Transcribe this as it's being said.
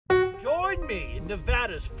me in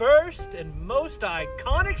Nevada's first and most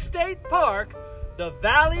iconic state park, the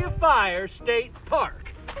Valley of Fire State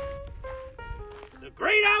Park. The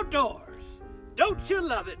great outdoors. Don't you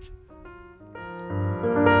love it?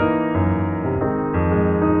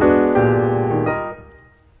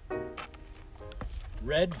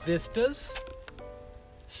 Red vistas,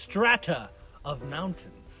 strata of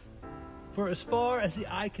mountains, for as far as the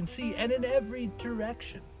eye can see and in every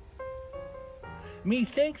direction.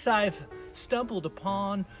 Methinks I've stumbled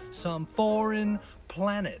upon some foreign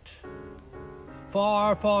planet,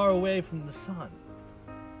 far, far away from the sun.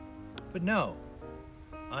 But no,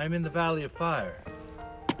 I'm in the Valley of Fire,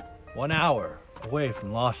 1 hour away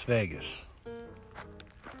from Las Vegas.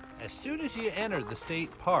 As soon as you enter the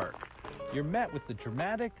state park, you're met with the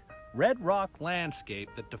dramatic red rock landscape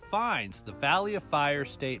that defines the Valley of Fire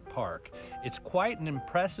State Park. It's quite an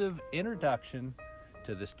impressive introduction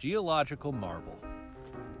to this geological marvel.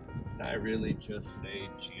 Did I really just say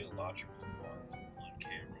geological marvel on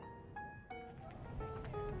camera?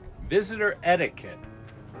 Visitor etiquette.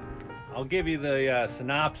 I'll give you the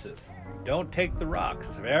synopsis. Don't take the rocks.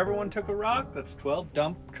 If everyone took a rock, that's 12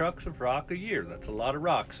 dump trucks of rock a year. That's a lot of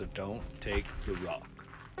rocks, so don't take the rock.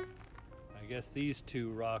 I guess these two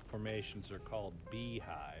rock formations are called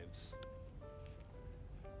beehives.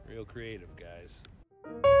 Real creative, guys.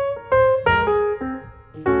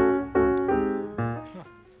 Huh.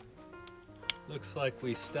 Looks like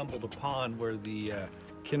we stumbled upon where the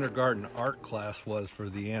kindergarten art class was for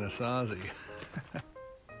the Anasazi.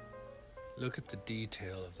 Look at the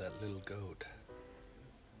detail of that little goat.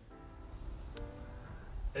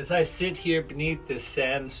 As I sit here beneath this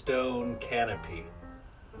sandstone canopy,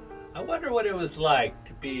 I wonder what it was like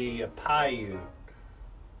to be a Paiute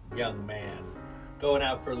young man going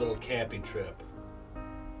out for a little camping trip.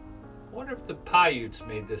 I wonder if the Paiutes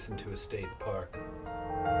made this into a state park.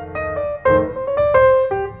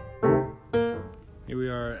 Here we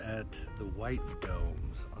are at the White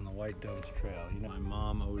Domes, on the White Domes Trail. You know, my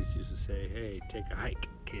mom always used to say, hey, take a hike,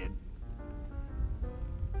 kid.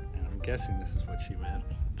 And I'm guessing this is what she meant.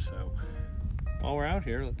 So, while we're out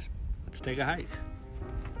here, let's take a hike.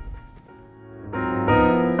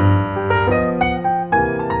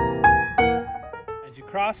 As you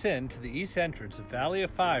cross into the east entrance of Valley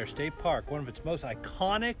of Fire State Park, one of its most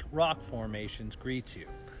iconic rock formations greets you,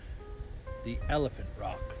 the Elephant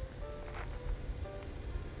Rock.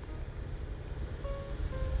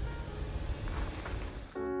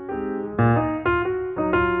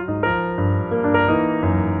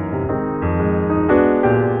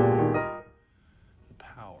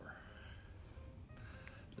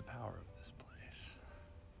 The power of this place.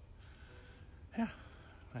 Yeah,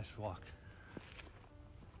 nice walk.